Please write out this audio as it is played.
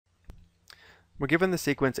We're given the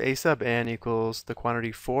sequence a sub n equals the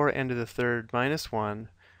quantity 4n to the third minus 1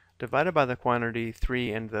 divided by the quantity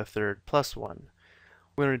 3n to the third plus 1.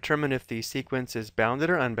 We're going to determine if the sequence is bounded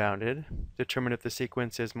or unbounded, determine if the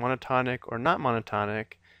sequence is monotonic or not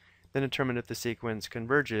monotonic, then determine if the sequence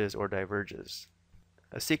converges or diverges.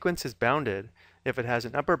 A sequence is bounded if it has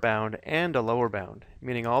an upper bound and a lower bound,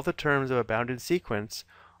 meaning all the terms of a bounded sequence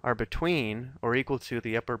are between or equal to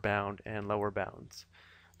the upper bound and lower bounds.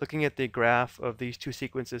 Looking at the graph of these two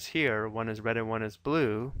sequences here, one is red and one is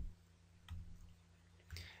blue,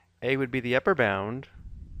 A would be the upper bound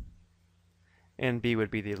and B would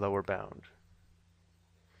be the lower bound.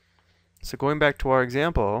 So going back to our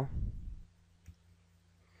example,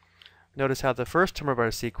 notice how the first term of our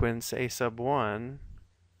sequence, a sub 1,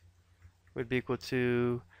 would be equal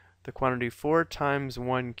to the quantity 4 times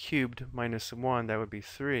 1 cubed minus 1, that would be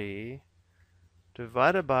 3,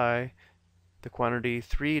 divided by the quantity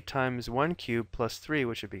 3 times 1 cubed plus 3,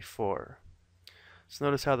 which would be 4. So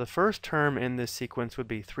notice how the first term in this sequence would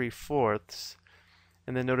be 3/4,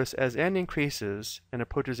 and then notice as n increases and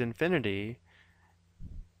approaches infinity,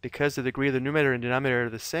 because the degree of the numerator and denominator are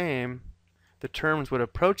the same, the terms would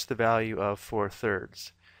approach the value of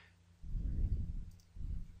 4/3.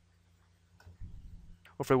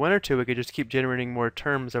 Well, if we wanted to, we could just keep generating more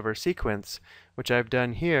terms of our sequence, which I've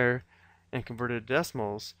done here and converted to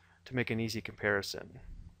decimals to make an easy comparison.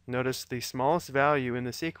 Notice the smallest value in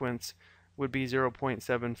the sequence would be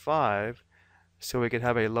 0.75, so we could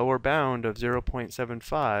have a lower bound of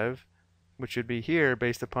 0.75, which would be here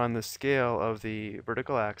based upon the scale of the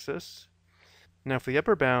vertical axis. Now for the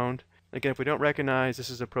upper bound, again, if we don't recognize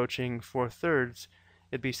this is approaching 4/3,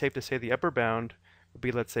 it'd be safe to say the upper bound would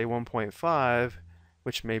be, let's say, 1.5,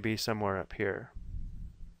 which may be somewhere up here.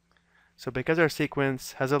 So because our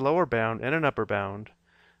sequence has a lower bound and an upper bound,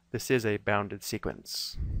 this is a bounded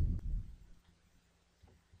sequence.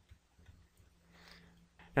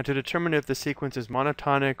 Now to determine if the sequence is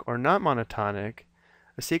monotonic or not monotonic,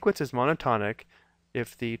 a sequence is monotonic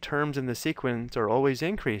if the terms in the sequence are always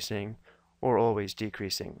increasing or always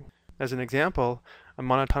decreasing. As an example, a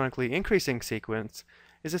monotonically increasing sequence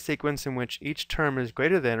is a sequence in which each term is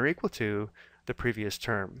greater than or equal to the previous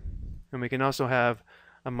term. And we can also have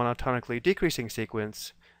a monotonically decreasing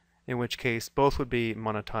sequence, in which case both would be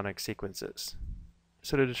monotonic sequences.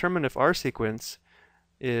 So to determine if our sequence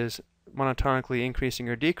is monotonically increasing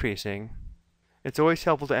or decreasing, it's always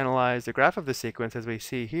helpful to analyze the graph of the sequence as we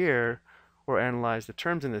see here, or analyze the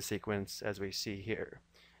terms in the sequence as we see here.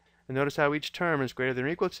 And notice how each term is greater than or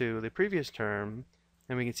equal to the previous term,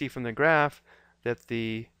 and we can see from the graph that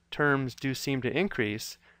the terms do seem to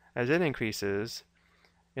increase as it increases,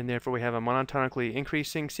 and therefore we have a monotonically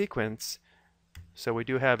increasing sequence, so we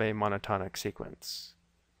do have a monotonic sequence.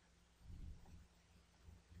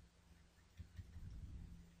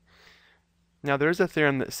 Now there is a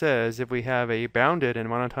theorem that says if we have a bounded and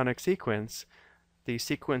monotonic sequence, the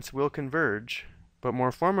sequence will converge, but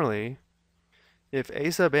more formally, if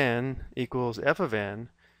a sub n equals f of n,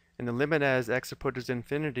 and the limit as x approaches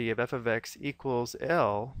infinity of f of x equals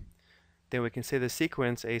L, then we can say the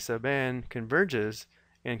sequence a sub n converges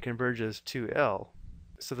and converges to L.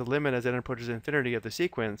 So the limit as n approaches infinity of the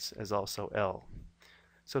sequence is also L.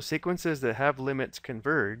 So sequences that have limits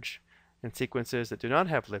converge, and sequences that do not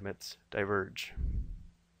have limits diverge.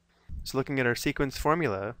 So looking at our sequence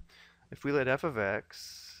formula, if we let f of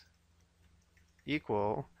x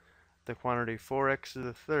equal the quantity 4x to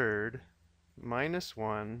the third minus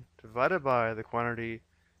 1 divided by the quantity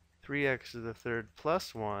 3x to the third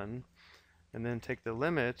plus 1, and then take the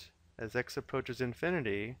limit as x approaches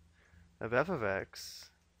infinity of f of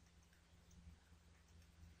x,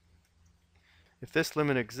 if this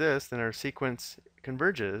limit exists, then our sequence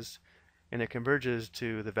converges, and it converges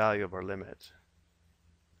to the value of our limit.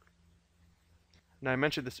 Now I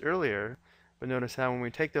mentioned this earlier, but notice how when we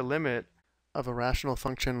take the limit of a rational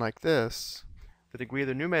function like this, the degree of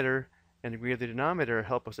the numerator and degree of the denominator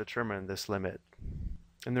help us determine this limit.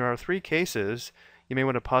 And there are three cases. You may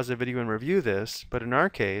want to pause the video and review this, but in our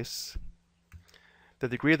case, the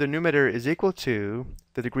degree of the numerator is equal to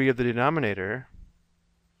the degree of the denominator,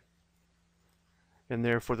 and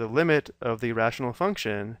therefore the limit of the rational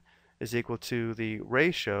function is equal to the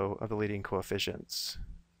ratio of the leading coefficients,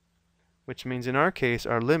 which means in our case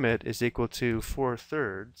our limit is equal to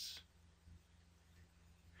 4/3,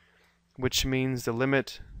 which means the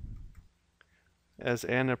limit as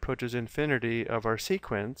n approaches infinity of our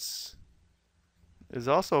sequence is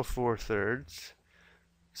also 4/3,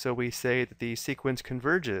 so we say that the sequence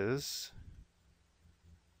converges,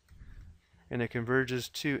 and it converges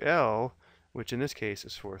to L, which in this case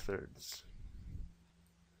is 4/3.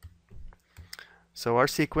 So our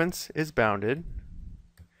sequence is bounded,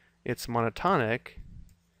 it's monotonic,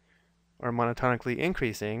 or monotonically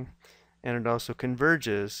increasing, and it also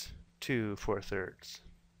converges to 4/3.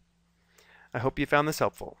 I hope you found this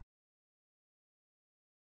helpful.